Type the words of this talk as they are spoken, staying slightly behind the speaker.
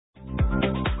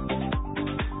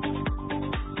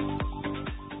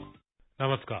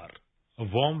Namaskar. A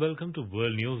warm welcome to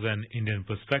World News and Indian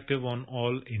Perspective on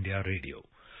All India Radio.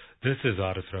 This is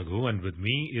R.S. Raghu and with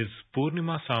me is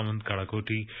Purnima Samant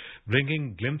Kadakoti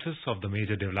bringing glimpses of the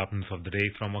major developments of the day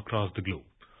from across the globe.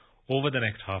 Over the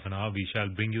next half an hour, we shall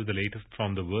bring you the latest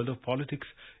from the world of politics,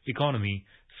 economy,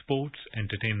 sports,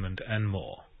 entertainment and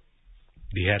more.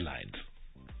 The headlines.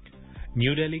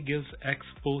 New Delhi gives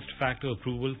ex-post facto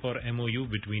approval for MOU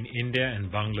between India and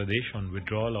Bangladesh on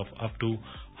withdrawal of up to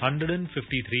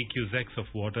 153 cusecs of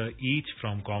water each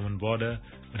from common border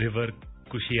river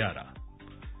Kushiara.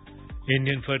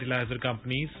 Indian fertilizer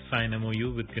companies sign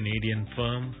MOU with Canadian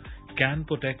firm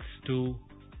Canpotex to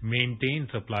maintain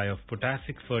supply of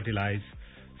potassic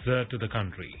fertilizer to the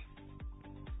country.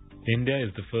 India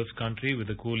is the first country with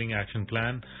a cooling action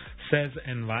plan, says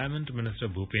Environment Minister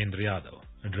Bhupendra Yadav,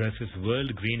 addresses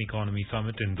World Green Economy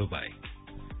Summit in Dubai.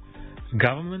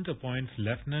 Government appoints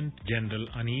Lieutenant General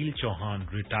Anil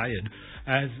Chauhan, retired,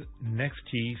 as next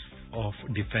Chief of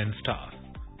Defence Staff.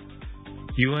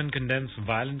 UN condemns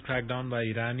violent crackdown by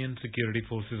Iranian security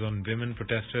forces on women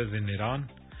protesters in Iran.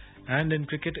 And in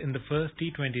cricket, in the first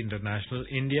T20 International,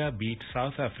 India beat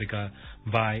South Africa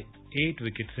by 8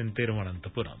 wickets in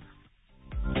Thiruvananthapuram.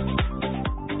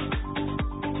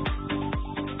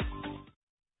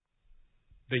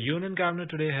 The Union Cabinet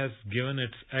today has given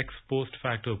its ex-post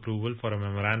facto approval for a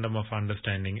Memorandum of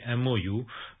Understanding MOU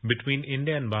between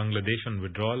India and Bangladesh on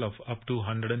withdrawal of up to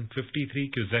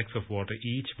 153 cusecs of water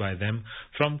each by them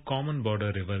from common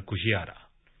border river Kushiara.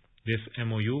 This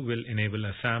MOU will enable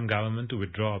Assam government to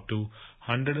withdraw up to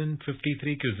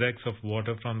 153 cusecs of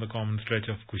water from the common stretch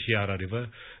of Kushiara River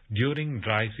during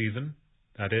dry season,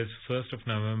 that is 1st of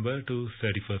November to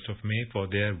 31st of May, for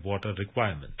their water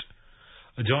requirement.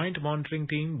 A joint monitoring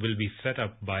team will be set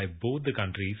up by both the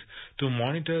countries to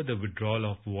monitor the withdrawal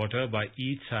of water by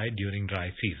each side during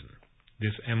dry season.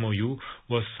 This MOU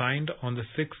was signed on the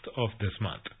 6th of this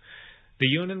month. The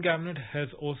Union Cabinet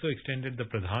has also extended the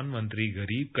Pradhan Mantri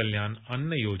Garib Kalyan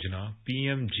Anna Yojana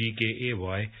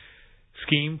PMGKAY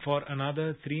scheme for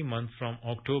another 3 months from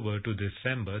October to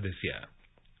December this year.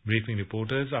 Briefing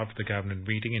reporters after the Cabinet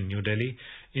meeting in New Delhi,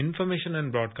 Information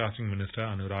and Broadcasting Minister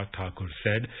Anurag Thakur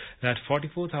said that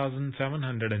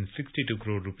 44,762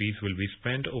 crore rupees will be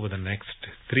spent over the next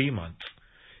 3 months.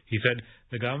 He said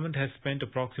the government has spent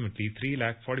approximately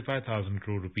 3,45,000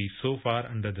 crore rupees so far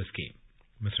under the scheme.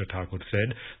 Mr. Thakur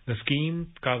said the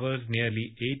scheme covers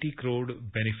nearly 80 crore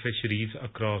beneficiaries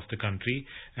across the country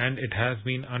and it has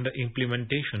been under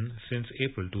implementation since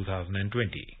April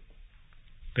 2020.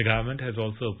 The government has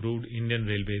also approved Indian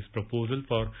Railways' proposal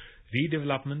for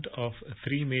redevelopment of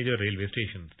 3 major railway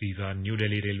stations. These are New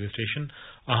Delhi Railway Station,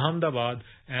 Ahmedabad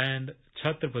and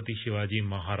Chhatrapati Shivaji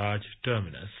Maharaj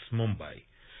Terminus, Mumbai.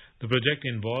 The project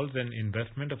involves an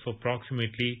investment of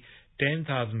approximately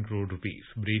 10,000 crore rupees.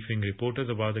 Briefing reporters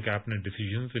about the cabinet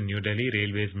decisions in New Delhi,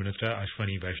 Railways Minister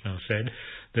Ashwani Vaishnaw said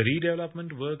the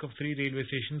redevelopment work of 3 railway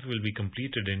stations will be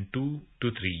completed in 2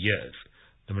 to 3 years.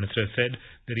 The minister said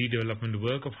the redevelopment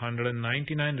work of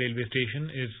 199 railway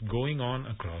stations is going on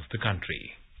across the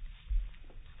country.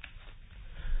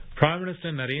 Prime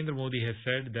Minister Narendra Modi has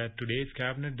said that today's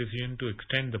cabinet decision to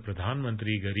extend the Pradhan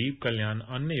Mantri Garib Kalyan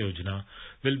Anna Yojana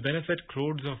will benefit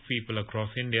crores of people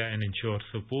across India and ensure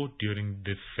support during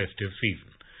this festive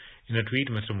season. In a tweet,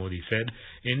 Mr. Modi said,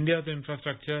 India's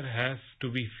infrastructure has to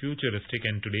be futuristic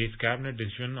and today's cabinet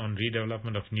decision on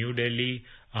redevelopment of New Delhi,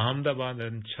 Ahmedabad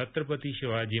and Chhatrapati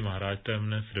Shivaji Maharaj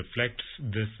Terminus reflects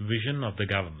this vision of the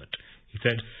government. He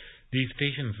said these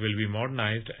stations will be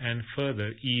modernized and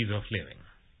further ease of living.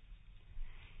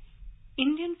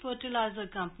 Indian fertilizer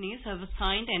companies have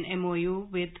signed an MOU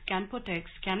with Canpotex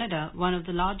Canada, one of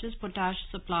the largest potash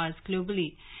suppliers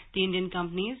globally. The Indian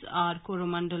companies are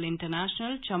Coromandel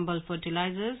International, Chambal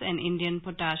Fertilizers and Indian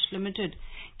Potash Limited.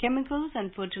 Chemicals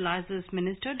and Fertilizers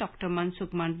Minister Dr.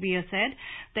 Mansukh Mandaviya said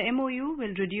the MOU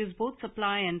will reduce both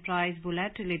supply and price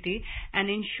volatility and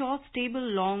ensure stable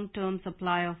long-term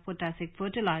supply of potassic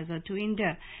fertilizer to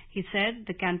India. He said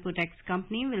the Canpotex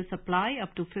company will supply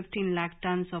up to 15 lakh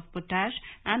tons of potash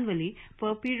annually for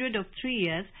a period of 3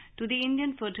 years to the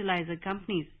Indian fertilizer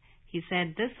companies. He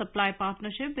said this supply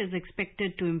partnership is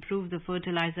expected to improve the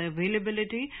fertilizer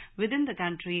availability within the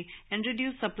country and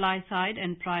reduce supply side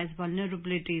and price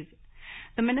vulnerabilities.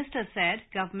 The minister said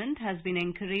government has been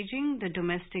encouraging the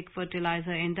domestic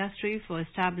fertilizer industry for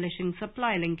establishing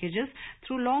supply linkages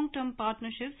through long-term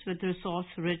partnerships with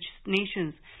resource-rich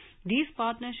nations. These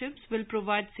partnerships will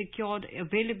provide secured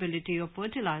availability of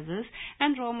fertilizers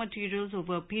and raw materials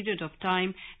over a period of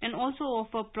time and also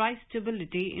offer price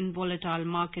stability in volatile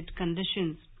market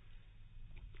conditions.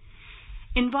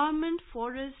 Environment,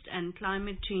 Forest and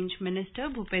Climate Change Minister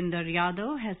Bhupender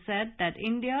Yadav has said that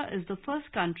India is the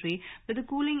first country with a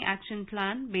cooling action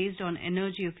plan based on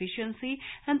energy efficiency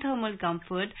and thermal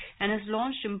comfort and has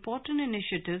launched important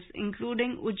initiatives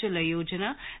including Ujjwala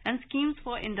Yojana and schemes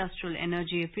for industrial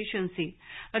energy efficiency.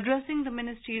 Addressing the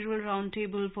Ministerial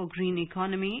Roundtable for Green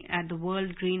Economy at the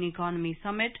World Green Economy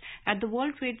Summit at the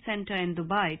World Trade Center in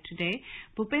Dubai today,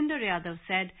 Bhupender Yadav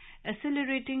said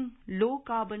accelerating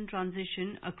low-carbon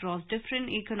transition across different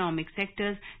economic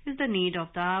sectors is the need of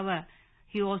the hour.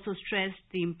 He also stressed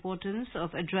the importance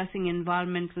of addressing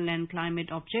environmental and climate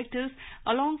objectives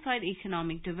alongside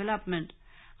economic development.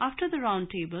 After the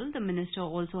roundtable, the minister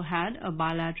also had a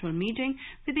bilateral meeting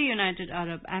with the United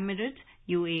Arab Emirates,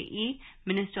 UAE,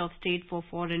 Minister of State for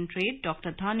Foreign Trade,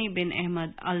 Dr. Thani bin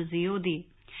Ahmed Al Ziyodi.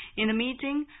 In the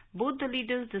meeting, both the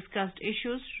leaders discussed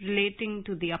issues relating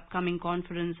to the upcoming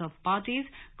Conference of Parties,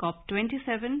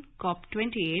 COP27,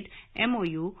 COP28,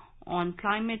 MOU on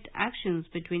climate actions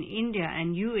between India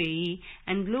and UAE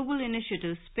and global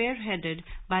initiatives spearheaded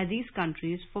by these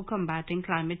countries for combating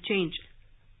climate change.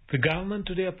 The government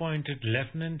today appointed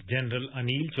Lieutenant General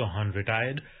Anil Chauhan,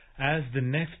 retired, as the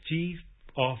next Chief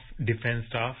of Defence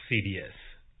Staff, CDS.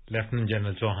 Lieutenant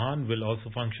General Chauhan will also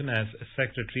function as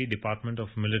Secretary, Department of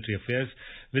Military Affairs,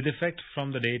 with effect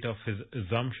from the date of his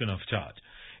assumption of charge.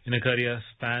 In a career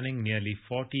spanning nearly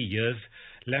 40 years,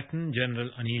 Lieutenant General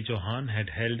Anil Chauhan had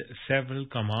held several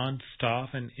command,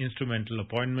 staff and instrumental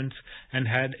appointments and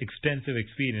had extensive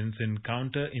experience in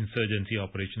counter-insurgency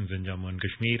operations in Jammu and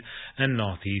Kashmir and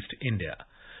northeast India.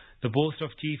 The post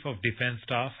of Chief of Defence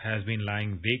Staff has been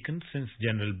lying vacant since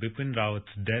General Bipin Rawat's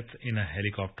death in a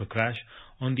helicopter crash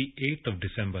on the 8th of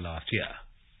December last year.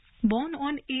 Born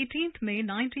on 18th May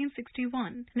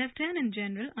 1961, Lieutenant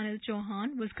General Anil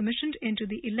Chauhan was commissioned into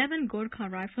the 11 Gorkha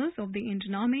Rifles of the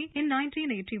Indian Army in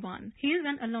 1981. He is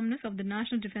an alumnus of the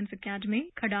National Defence Academy,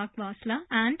 Khadak Vasla,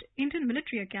 and Indian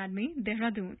Military Academy,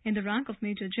 Dehradun. In the rank of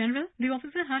Major General, the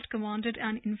officer had commanded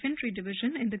an infantry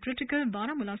division in the critical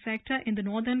Baramulla sector in the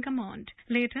Northern Command.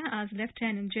 Later, as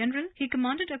Lieutenant General, he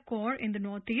commanded a corps in the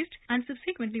Northeast and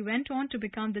subsequently went on to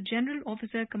become the General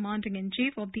Officer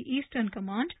Commanding-in-Chief of the Eastern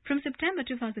Command from September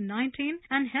 2019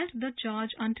 and held the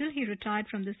charge until he retired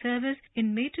from the service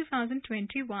in May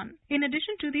 2021. In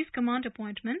addition to these command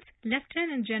appointments,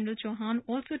 Lieutenant General Chauhan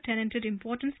also tenanted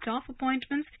important staff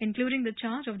appointments, including the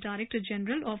charge of Director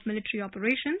General of Military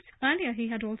Operations. Earlier, he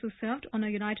had also served on a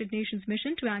United Nations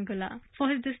mission to Angola. For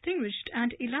his distinguished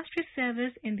and illustrious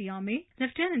service in the Army,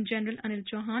 Lieutenant General Anil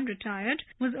Chauhan, retired,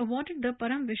 was awarded the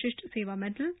Param Vishisht Seva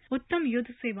Medal, Uttam Yudh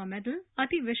Seva Medal,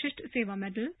 Ati Vishisht Seva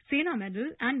Medal, Sena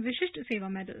Medal, and Vishisht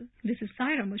Seva Medal. This is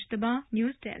Saira Mushtaba,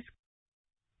 News Desk.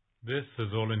 This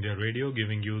is All India Radio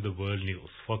giving you the world news.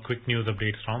 For quick news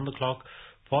updates round the clock,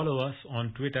 follow us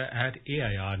on Twitter at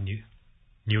AIR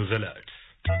News Alerts.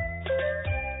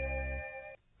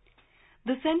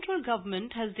 The central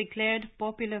government has declared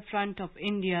Popular Front of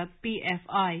India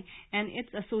 (PFI) and its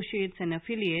associates and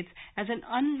affiliates as an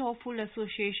unlawful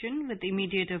association with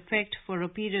immediate effect for a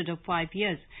period of 5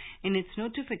 years. In its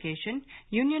notification,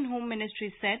 Union Home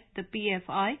Ministry said the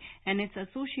PFI and its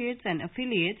associates and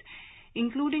affiliates,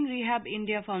 including Rehab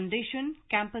India Foundation,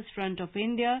 Campus Front of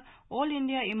India, All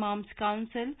India Imams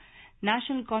Council,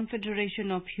 National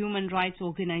Confederation of Human Rights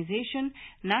Organization,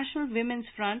 National Women's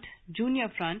Front, Junior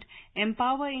Front,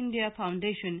 Empower India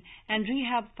Foundation and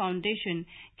Rehab Foundation,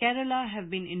 Kerala have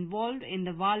been involved in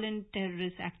the violent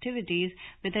terrorist activities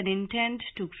with an intent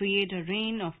to create a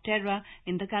reign of terror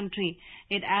in the country.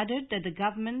 It added that the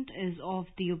government is of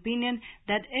the opinion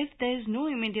that if there is no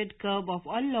immediate curb of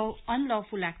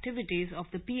unlawful activities of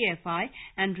the PFI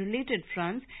and related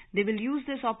fronts, they will use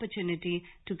this opportunity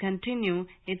to continue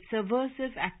its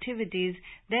subversive activities,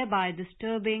 thereby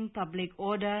disturbing public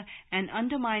order and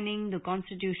undermining the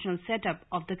constitutional setup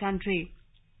of the country.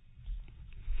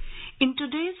 In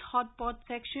today's Hot Pot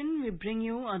section, we bring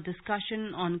you a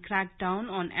discussion on crackdown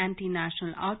on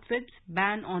anti-national outfits,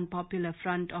 ban on Popular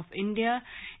Front of India.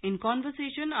 In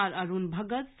conversation are Arun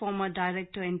Bhagat, former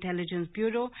Director Intelligence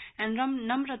Bureau, and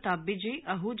Namrata Biji,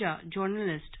 Ahuja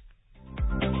journalist.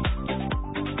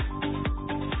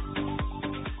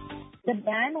 The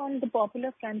ban on the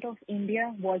Popular Front of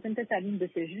India wasn't a sudden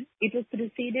decision. It was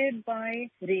preceded by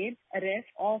raids, arrest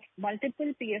of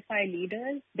multiple PFI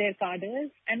leaders, their cadres,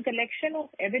 and collection of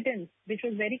evidence, which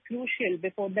was very crucial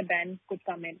before the ban could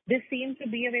come in. This seemed to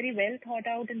be a very well thought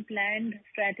out and planned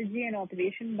strategy and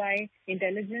operation by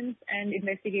intelligence and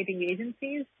investigating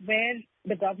agencies, where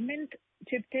the government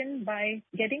chipped in by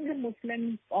getting the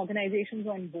Muslim organizations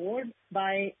on board,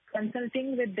 by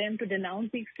consulting with them to denounce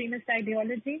the extremist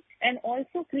ideology, and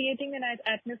also creating an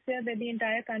atmosphere where the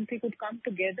entire country could come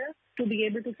together to be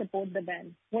able to support the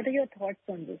ban. What are your thoughts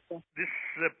on this, sir? This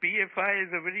PFI is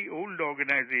a very old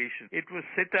organization. It was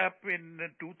set up in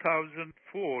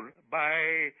 2004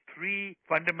 by three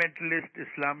fundamentalist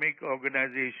Islamic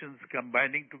organizations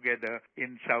combining together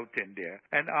in South India.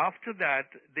 And after that,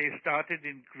 they started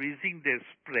increasing their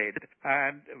spread,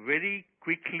 and very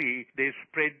quickly they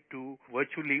spread to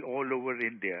virtually all over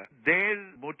India. Their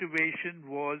motivation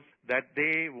was that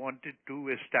they wanted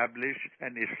to establish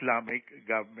an Islamic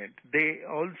government. They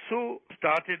also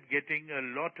started getting a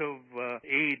lot of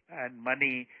aid and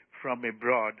money from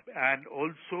abroad, and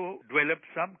also developed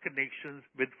some connections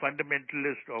with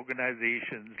fundamentalist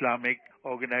organizations, Islamic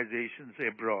organizations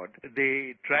abroad.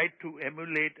 They tried to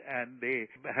emulate, and they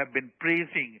have been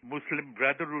praising Muslim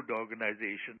Brotherhood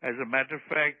organization. As a matter of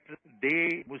fact,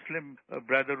 Muslim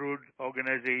Brotherhood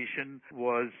organization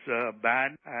was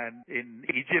banned, and in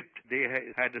Egypt they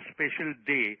had a special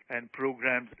day and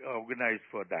programs organized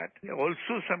for that.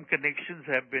 Also, some connections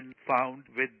have been found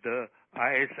with the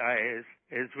ISIS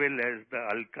as well as the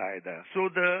Al-Qaeda.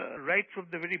 So right from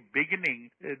the very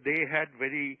beginning, they had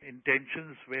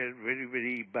intentions were very,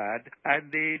 very bad,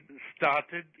 and they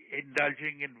started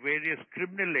indulging in various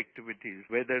criminal activities,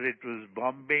 whether it was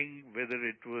bombing, whether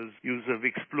it was use of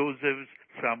explosives.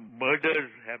 Some murders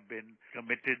have been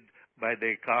committed by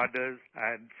their cadres,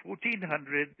 and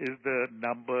 1,400 is the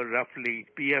number, roughly,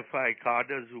 PFI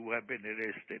cadres who have been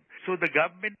arrested. So the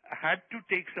government had to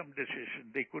take some decision.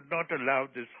 They could not allow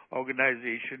this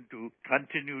organization to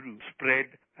continue to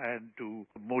spread and to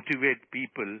motivate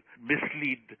people,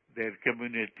 mislead their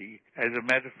community. As a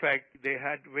matter of fact, they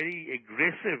had very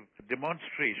aggressive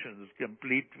demonstrations,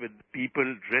 complete with people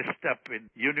dressed up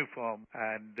in uniform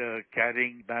and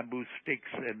carrying bamboo sticks,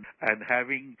 and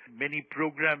having many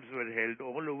programs were held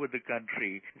all over the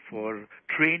country for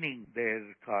training their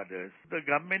cadres. The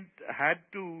government had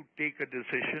to take a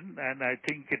decision, and I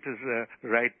think it is the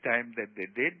right time that they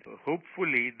did.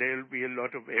 Hopefully, there will be a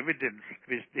lot of evidence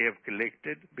which they have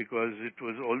collected, because it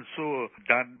was also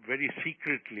done very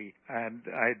secretly, and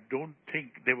I don't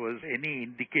think there was any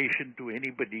indication to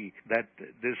anybody that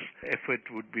this effort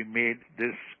would be made,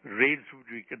 this raids would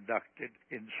be conducted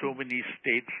in so many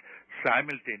states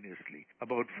simultaneously.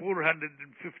 About 450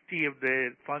 of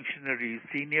their functionaries,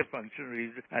 senior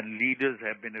functionaries and leaders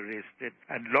have been arrested,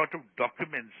 and a lot of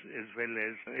documents as well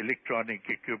as electronic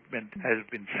equipment has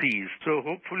been seized. So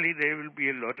hopefully there will be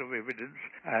a lot of evidence,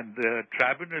 and the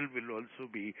tribunal will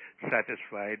also be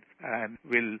satisfied and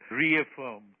will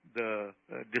reaffirm the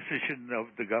decision of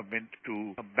the government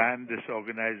to ban this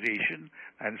organization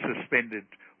and suspend it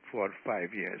for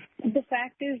 5 years. The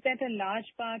fact is that a large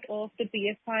part of the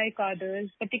PFI cadres,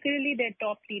 particularly their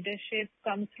top leadership,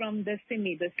 comes from the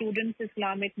SIMI, the Students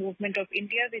Islamic Movement of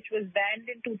India, which was banned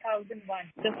in 2001.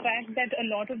 The fact that a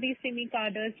lot of these SIMI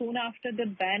cadres, soon after the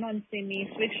ban on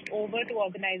SIMI, switched over to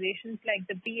organizations like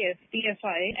the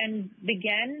PFI and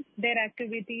began their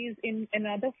activities in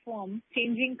another form,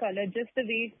 changing color, just the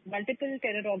way multiple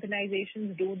terror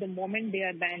organizations do the moment they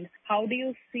are banned. How do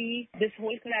you see this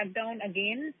whole crackdown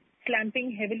again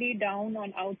clamping heavily down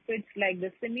on outfits like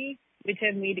the SIMI, which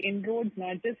have made inroads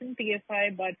not just in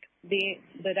PFI, but the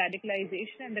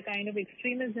radicalization and the kind of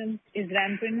extremism is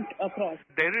rampant across?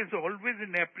 There is always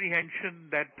an apprehension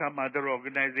that some other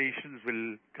organizations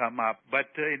will come up.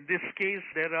 But in this case,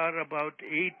 there are about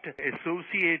 8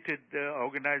 associated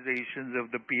organizations of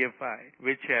the PFI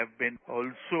which have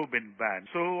also been banned.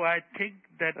 So I think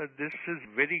that this is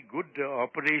very good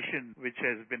operation which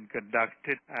has been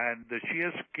conducted, and the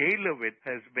sheer scale of it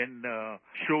has been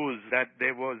shows that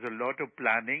there was a lot of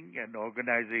planning and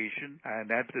organization,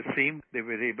 and at the same they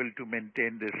were able to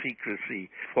maintain their secrecy.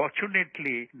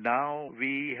 Fortunately, now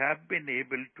we have been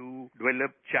able to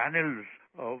develop channels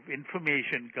of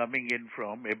information coming in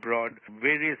from abroad,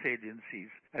 various agencies.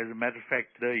 As a matter of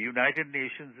fact, the United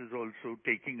Nations is also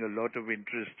taking a lot of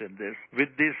interest in this.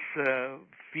 With this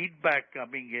feedback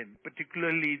coming in,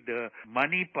 particularly the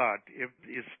money part, if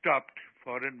is stopped,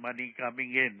 foreign money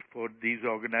coming in for these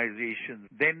organizations,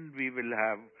 then we will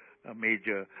have a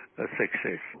major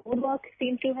success. More work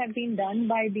seems to have been done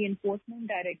by the Enforcement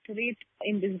Directorate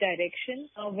in this direction,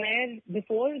 where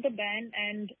before the ban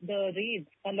and the raids,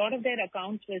 a lot of their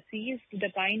accounts were seized.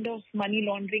 The kind of money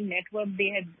laundering network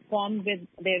they had formed with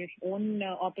their own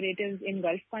operatives in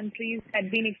Gulf countries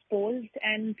had been exposed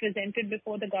and presented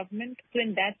before the government. So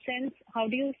in that sense, how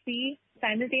do you see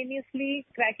simultaneously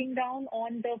cracking down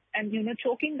on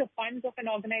choking the funds of an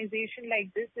organization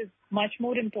like this is much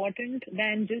more important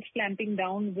than just clamping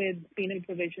down with penal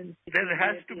provisions. There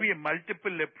has to be a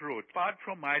multiple approach. Apart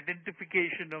from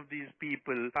identification of these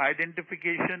people,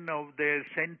 identification of their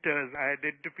centers,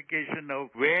 identification of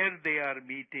where they are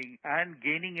meeting, and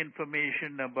gaining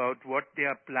information about what they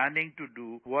are planning to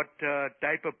do, what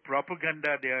type of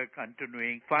propaganda they are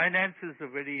continuing. Finance is a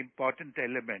very important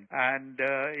element. And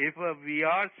if we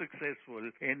are successful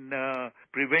in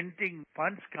preventing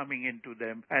funds coming into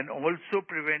them and also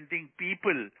preventing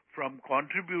people from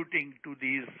contributing to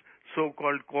these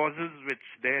so-called causes which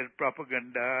their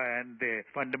propaganda and their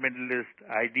fundamentalist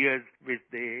ideas which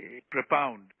they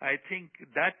propound, I think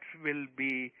that will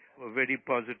be a very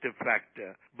positive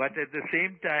factor. But at the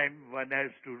same time, one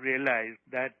has to realize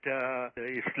that the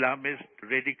Islamist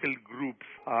radical groups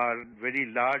are very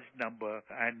large number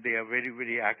and they are very,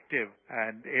 very active.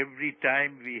 And every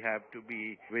time we have to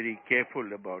be very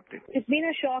careful about it. It's been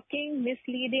a shocking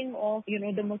misleading of,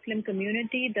 the Muslim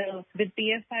community, with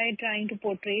PFI trying to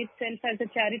portray itself as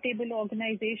a charitable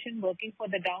organization working for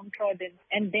the downtrodden,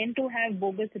 and then to have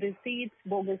bogus receipts,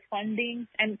 bogus funding,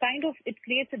 and it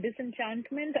creates a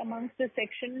disenchantment amongst a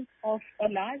section of a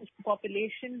large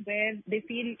population where they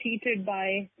feel cheated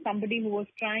by somebody who was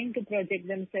trying to project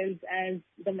themselves as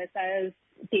the messiahs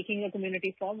taking a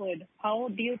community forward. How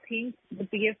do you think the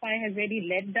PFI has really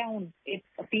let down its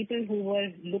people who were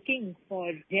looking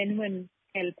for genuine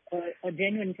help or a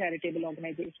genuine charitable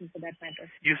organization for that matter?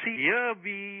 You see, here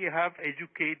we have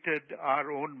educated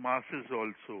our own masses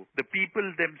also. The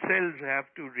people themselves have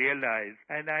to realize,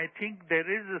 and I think there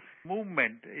is a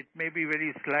movement. It may be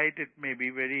very slight, it may be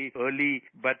very early,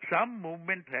 but some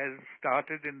movement has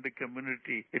started in the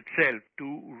community itself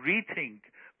to rethink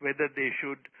whether they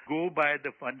should go by the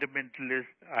fundamentalist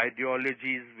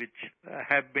ideologies which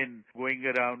have been going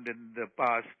around in the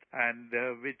past and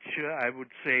which I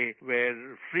would say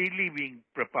were freely being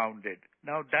propounded.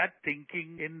 Now that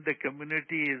thinking in the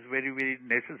community is very, very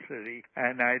necessary,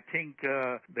 and I think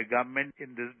the government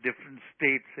in the different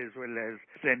states as well as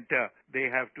center, they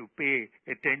have to pay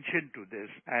attention to this.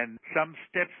 And some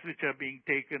steps which are being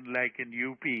taken, like in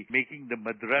UP, making the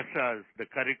madrasas, the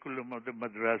curriculum of the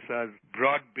madrasas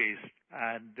broad-based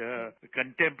and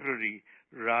contemporary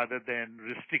rather than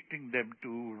restricting them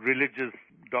to religious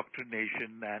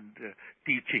doctrination and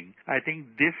teaching. I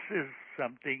think this is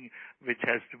something which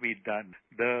has to be done.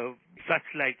 The such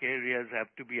like areas have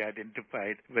to be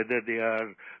identified, whether they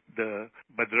are the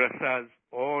madrasas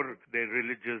or their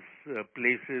religious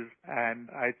places, and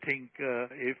I think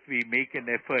if we make an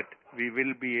effort, we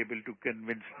will be able to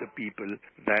convince the people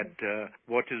that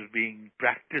what is being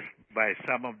practiced by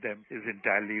some of them is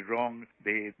entirely wrong.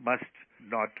 They must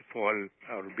not fall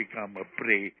or become a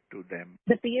prey to them.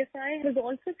 The PSI was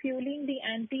also fueling the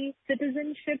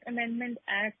Anti-Citizenship Amendment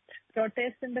Act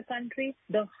protests in the country,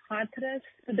 the Hathras,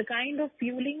 the kind of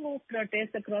fueling of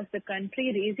protests across the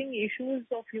country, raising issues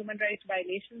of human rights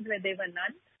violations where there were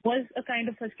none, was a kind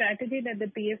of a strategy that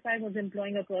the PSI was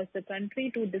employing across the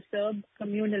country to disturb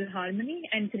communal harmony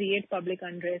and create public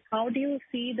unrest. How do you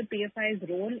see the PSI's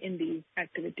role in these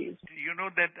activities? You know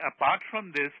that apart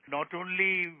from this, not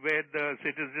only were the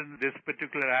citizens, this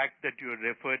particular act that you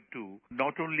referred to,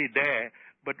 not only there,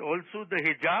 but also the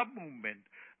hijab movement.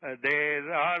 There's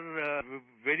a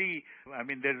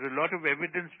lot of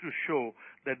evidence to show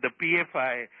that the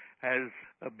PFI has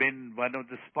been one of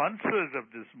the sponsors of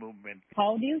this movement.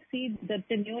 How do you see the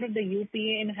tenure of the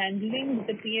UPA in handling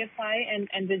the PFI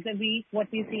and vis-a-vis what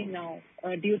we see now?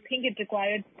 Do you think it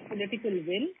required political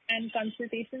will and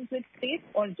consultations with states,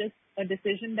 or just a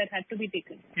decision that had to be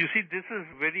taken? You see, this is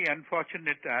very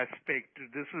unfortunate aspect.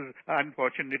 This is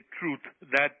unfortunate truth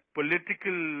that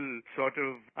political sort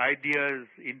of ideas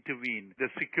intervene. The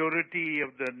security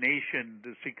of the nation,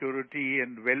 the security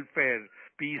and welfare,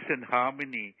 peace and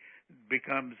harmony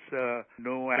becomes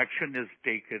no action is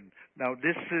taken. Now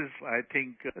this is, I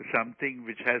think, something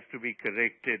which has to be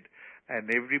corrected, and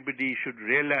everybody should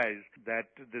realize that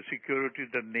the security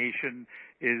of the nation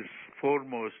is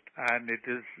foremost and it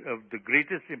is of the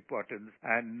greatest importance,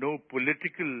 and no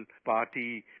political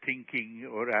party thinking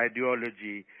or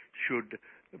ideology should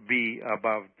be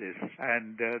above this.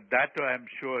 And that I'm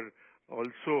sure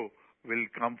also will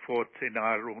come forth in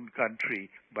our own country,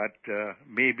 but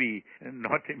maybe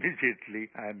not immediately,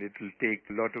 and it will take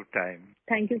a lot of time.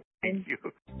 Thank you. Thank you.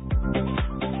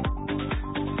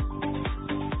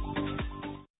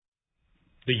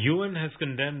 The UN has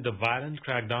condemned the violent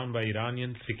crackdown by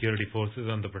Iranian security forces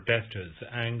on the protesters,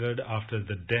 angered after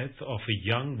the death of a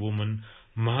young woman,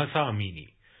 Mahsa Amini.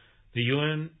 The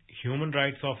UN Human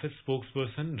Rights Office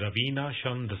spokesperson Ravina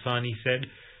Shamdasani said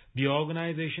the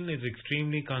organization is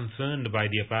extremely concerned by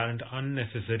the apparent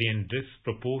unnecessary and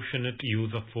disproportionate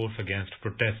use of force against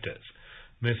protesters.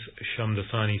 Ms.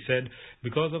 Shamdasani said,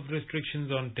 because of restrictions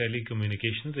on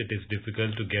telecommunications, it is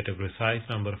difficult to get a precise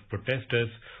number of protesters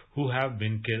who have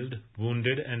been killed,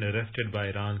 wounded and arrested by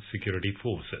Iran's security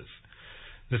forces.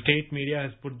 The state media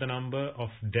has put the number of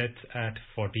deaths at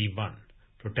 41.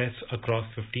 Protests across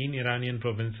 15 Iranian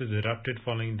provinces erupted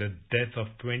following the death of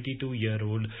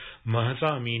 22-year-old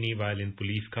Mahsa Amini while in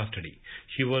police custody.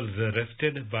 She was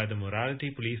arrested by the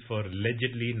morality police for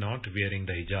allegedly not wearing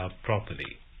the hijab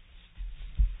properly.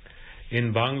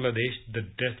 In Bangladesh, the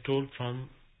death toll from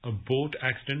a boat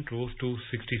accident rose to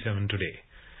 67 today,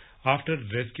 after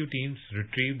rescue teams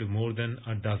retrieved more than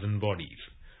a dozen bodies.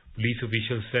 Police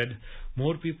officials said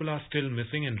more people are still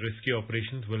missing and rescue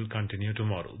operations will continue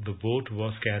tomorrow. The boat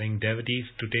was carrying devotees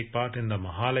to take part in the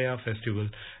Mahalaya festival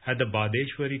at the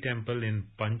Badeshwari temple in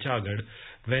Panchagad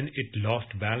when it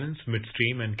lost balance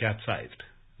midstream and capsized.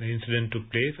 The incident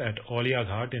took place at Aulia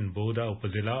Ghat in Boda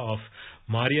Upazila of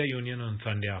Maria Union on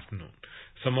Sunday afternoon.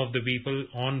 Some of the people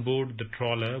on board the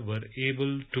trawler were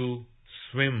able to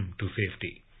swim to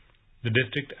safety. The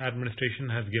district administration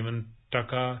has given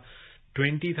Taka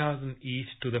 20,000 each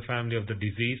to the family of the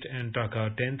deceased and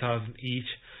Taka 10,000 each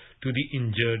to the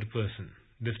injured person.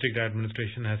 District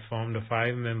administration has formed a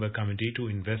 5-member committee to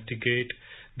investigate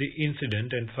the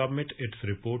incident and submit its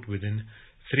report within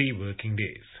 3 working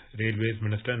days. Railways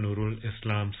Minister Nurul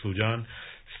Islam Sujan,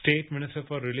 State Minister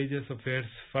for Religious Affairs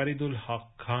Faridul Haq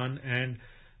Khan and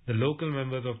the local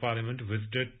members of parliament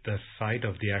visited the site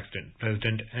of the accident.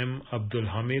 President M. Abdul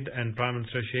Hamid and Prime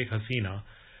Minister Sheikh Hasina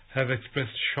have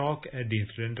expressed shock at the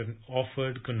incident and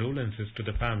offered condolences to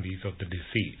the families of the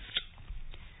deceased.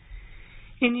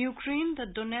 In Ukraine, the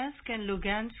Donetsk and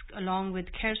Lugansk, along with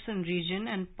Kherson region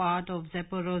and part of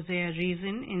Zaporozhye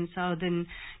region in southern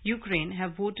Ukraine,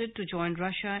 have voted to join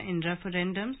Russia in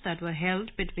referendums that were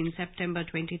held between September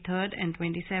 23rd and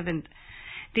 27th.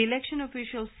 The election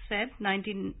officials said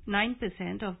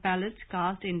 99% of ballots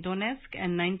cast in Donetsk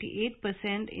and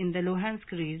 98% in the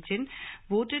Luhansk region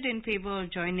voted in favor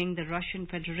of joining the Russian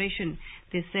Federation.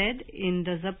 They said in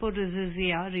the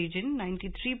Zaporizhzhia region,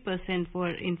 93%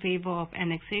 were in favor of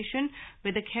annexation,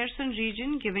 with the Kherson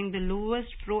region giving the lowest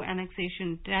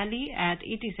pro-annexation tally at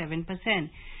 87%.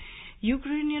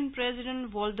 Ukrainian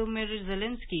President Volodymyr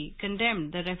Zelensky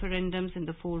condemned the referendums in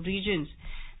the 4 regions.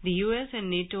 The US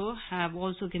and NATO have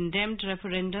also condemned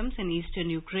referendums in eastern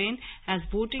Ukraine as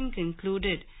voting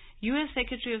concluded. US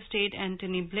Secretary of State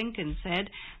Antony Blinken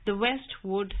said the West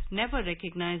would never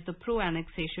recognize the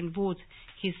pro-annexation votes.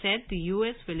 He said the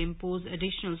US will impose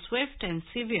additional swift and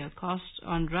severe costs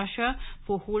on Russia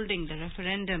for holding the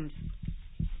referendums.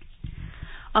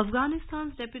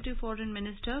 Afghanistan's Deputy Foreign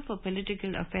Minister for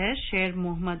Political Affairs, Sher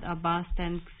Mohammad Abbas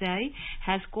Tankzai,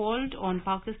 has called on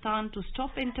Pakistan to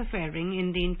stop interfering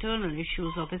in the internal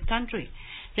issues of his country.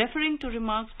 Referring to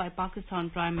remarks by Pakistan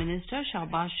Prime Minister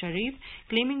Shahbaz Sharif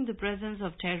claiming the presence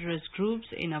of terrorist groups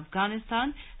in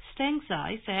Afghanistan,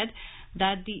 Tankzai said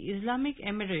that the Islamic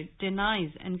Emirate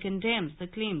denies and condemns the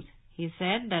claims. He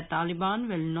said that Taliban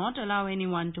will not allow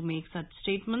anyone to make such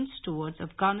statements towards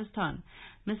Afghanistan.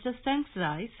 Mr.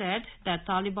 Tankzai said that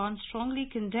Taliban strongly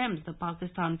condemns the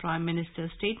Pakistan Prime Minister's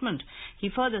statement. He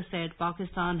further said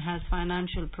Pakistan has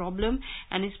financial problem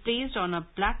and is placed on a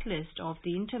blacklist of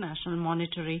the International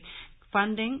Monetary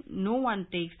Funding. No one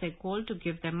takes their call to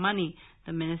give them money.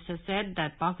 The minister said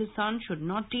that Pakistan should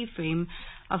not defame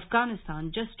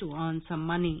Afghanistan just to earn some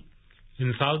money.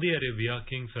 In Saudi Arabia,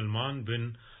 King Salman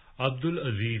bin Abdul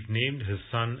Aziz named his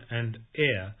son and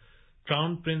heir,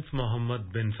 Crown Prince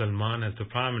Mohammed bin Salman, as the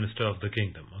Prime Minister of the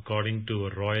kingdom. According to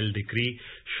a royal decree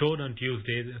showed on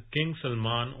Tuesday, King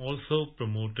Salman also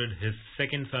promoted his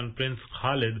second son, Prince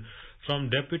Khalid, from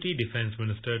Deputy Defence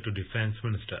Minister to Defence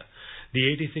Minister. The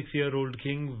 86-year-old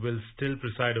king will still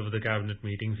preside over the cabinet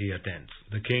meetings he attends.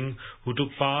 The king, who took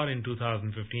power in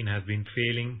 2015, has been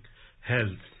failing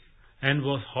health and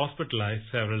was hospitalized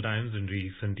several times in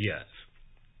recent years.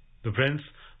 The Prince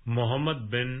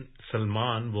Mohammed bin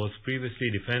Salman was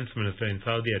previously Defence Minister in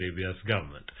Saudi Arabia's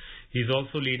government. He is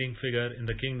also leading figure in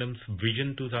the kingdom's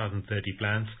Vision 2030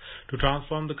 plans to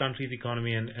transform the country's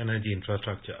economy and energy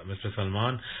infrastructure. Mr.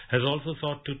 Salman has also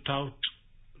sought to tout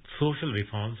social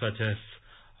reforms such as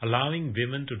allowing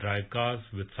women to drive cars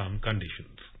with some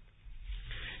conditions.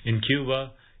 In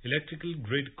Cuba, electrical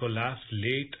grid collapsed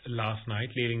late last night,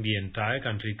 leaving the entire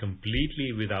country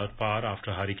completely without power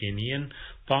after Hurricane Ian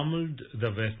pummeled the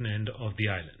western end of the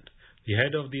island. The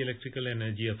head of the Electrical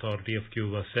Energy Authority of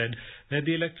Cuba said that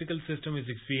the electrical system is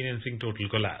experiencing total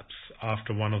collapse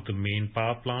after one of the main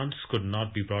power plants could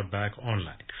not be brought back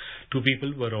online. 2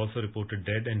 people were also reported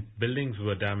dead and buildings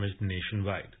were damaged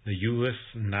nationwide. The U.S.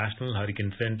 National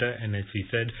Hurricane Center,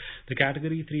 NHC, said the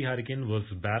Category 3 hurricane was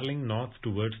barreling north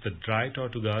towards the dry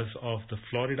tortugas of the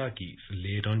Florida Keys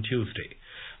late on Tuesday,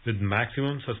 with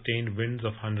maximum sustained winds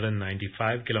of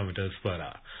 195 kilometers per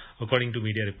hour. According to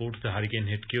media reports, the hurricane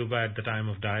hit Cuba at the time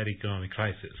of dire economic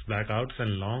crisis. Blackouts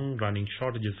and long-running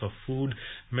shortages of food,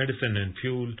 medicine and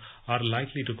fuel are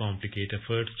likely to complicate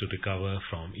efforts to recover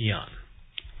from Ian.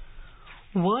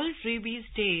 World Rabies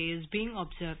Day is being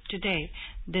observed today.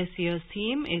 This year's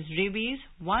theme is Rabies,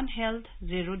 One Health,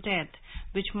 Zero Death,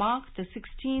 which marks the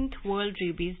 16th World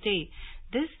Rabies Day.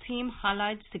 This theme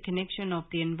highlights the connection of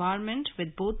the environment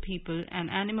with both people and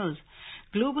animals.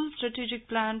 Global Strategic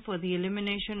Plan for the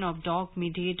Elimination of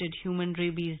Dog-Mediated Human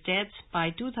Rabies Deaths by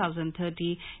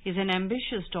 2030 is an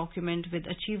ambitious document with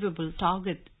achievable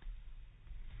targets.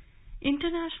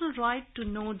 International Right to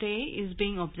Know Day is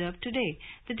being observed today.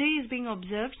 The day is being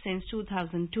observed since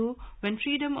 2002 when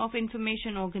Freedom of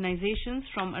Information organizations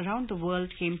from around the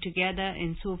world came together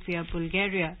in Sofia,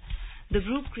 Bulgaria. The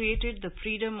group created the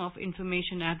Freedom of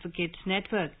Information Advocates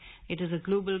Network. It is a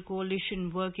global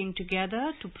coalition working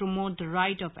together to promote the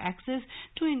right of access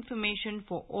to information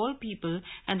for all people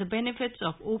and the benefits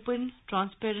of open,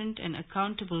 transparent and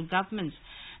accountable governments.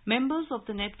 Members of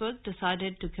the network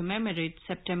decided to commemorate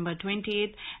September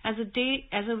 28th as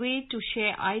a way to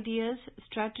share ideas,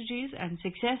 strategies and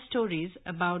success stories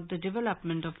about the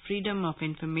development of freedom of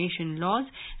information laws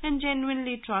and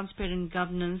genuinely transparent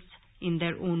governance in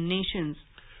their own nations.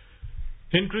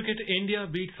 In cricket, India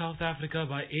beat South Africa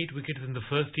by 8 wickets in the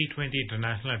first T20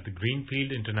 International at the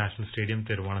Greenfield International Stadium,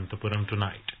 Thiruvananthapuram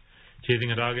tonight.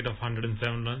 Chasing a target of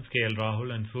 107 runs, KL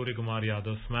Rahul and Suryakumar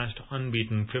Yadav smashed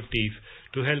unbeaten 50s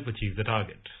to help achieve the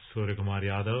target. Suryakumar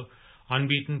Yadav,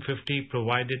 unbeaten 50,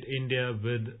 provided India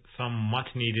with some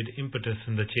much-needed impetus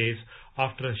in the chase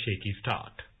after a shaky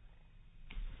start.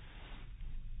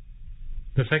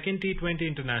 The second T20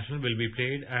 International will be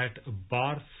played at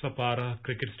Barsapara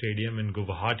Cricket Stadium in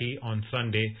Guwahati on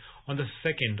Sunday on the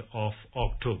 2nd of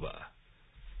October.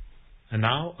 And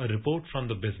now a report from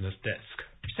the business desk.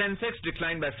 Sensex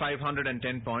declined by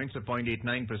 510 points, a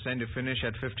 0.89% to finish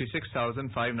at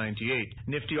 56,598.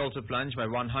 Nifty also plunged by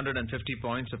 150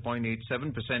 points, a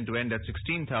 0.87% to end at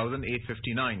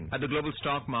 16,859. At the global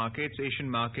stock markets, Asian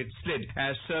markets slid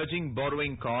as surging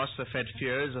borrowing costs fed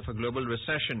fears of a global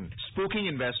recession, spooking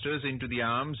investors into the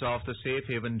arms of the safe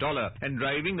haven dollar and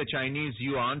driving the Chinese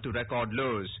yuan to record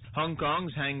lows. Hong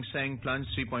Kong's Hang Seng plunged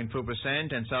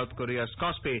 3.4% and South Korea's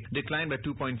Kospi declined by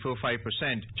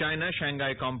 2.45%. China's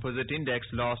Shanghai Composite Index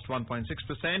lost 1.6%.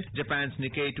 Japan's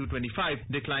Nikkei 225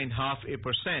 declined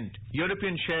 0.5%.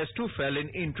 European shares too fell in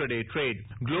intraday trade.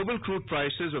 Global crude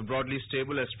prices were broadly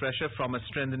stable as pressure from a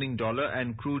strengthening dollar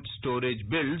and crude storage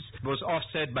builds was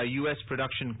offset by U.S.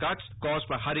 production cuts caused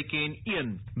by Hurricane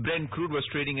Ian. Brent crude was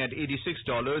trading at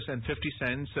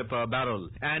 $86.50 per barrel.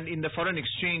 And in the foreign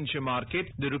exchange market,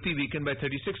 the rupee weakened by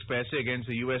 36 paise against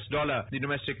the U.S. dollar. The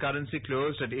domestic currency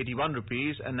closed at 81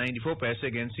 rupees and 94 paise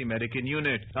against the American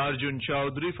unit. Arjun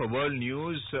Chowdhury for World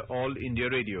News, All India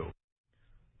Radio.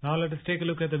 Now let us take a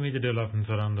look at the major developments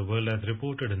around the world as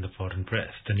reported in the foreign press.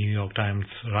 The New York Times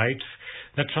writes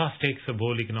that Truss takes a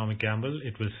bold economic gamble,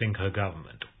 it will sink her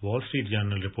government. Wall Street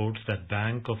Journal reports that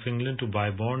Bank of England to buy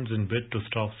bonds in bid to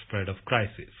stop spread of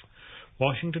crisis.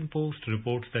 Washington Post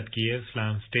reports that Kiev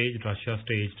slams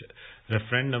Russia-staged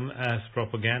referendum as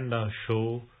propaganda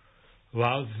show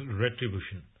vows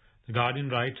retribution. The Guardian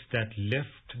writes that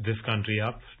lift this country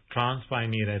up, trans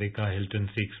pioneer Erika Hilton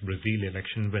seeks Brazil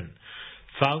election win.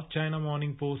 South China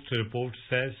Morning Post report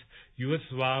says U.S.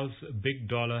 vows big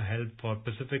dollar help for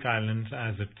Pacific Islands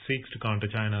as it seeks to counter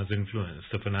China's influence.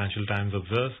 The Financial Times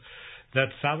observes that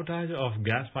sabotage of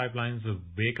gas pipelines is a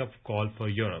wake-up call for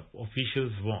Europe.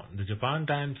 Officials warn. The Japan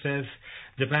Times says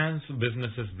Japan's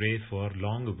businesses brace for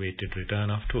long-awaited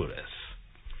return of tourists.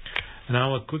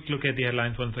 Now a quick look at the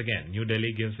headlines once again. New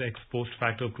Delhi gives ex-post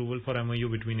facto approval for MOU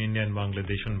between India and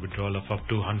Bangladesh on withdrawal of up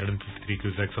to 153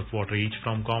 cusecs of water each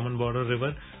from common border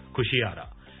river Kushiara.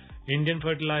 Indian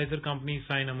fertilizer companies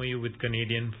sign MOU with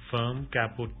Canadian firm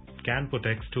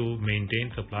Canpotex to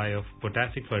maintain supply of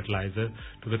potassic fertilizer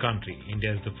to the country.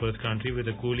 India is the first country with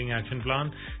a cooling action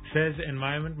plan, says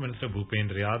Environment Minister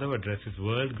Bhupendra Yadav addresses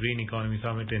World Green Economy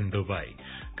Summit in Dubai.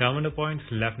 Government appoints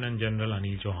Lieutenant General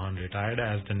Anil Chauhan retired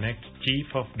as the next Chief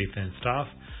of Defence Staff.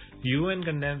 UN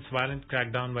condemns violent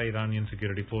crackdown by Iranian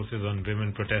security forces on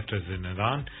women protesters in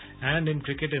Iran. And in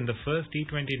cricket, in the first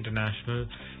T20 international,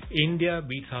 India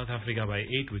beat South Africa by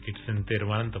 8 wickets in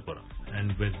Thiruvananthapuram. And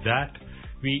with that,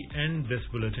 we end this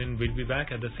bulletin. We'll be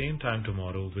back at the same time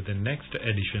tomorrow with the next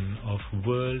edition of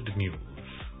World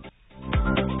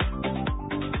News.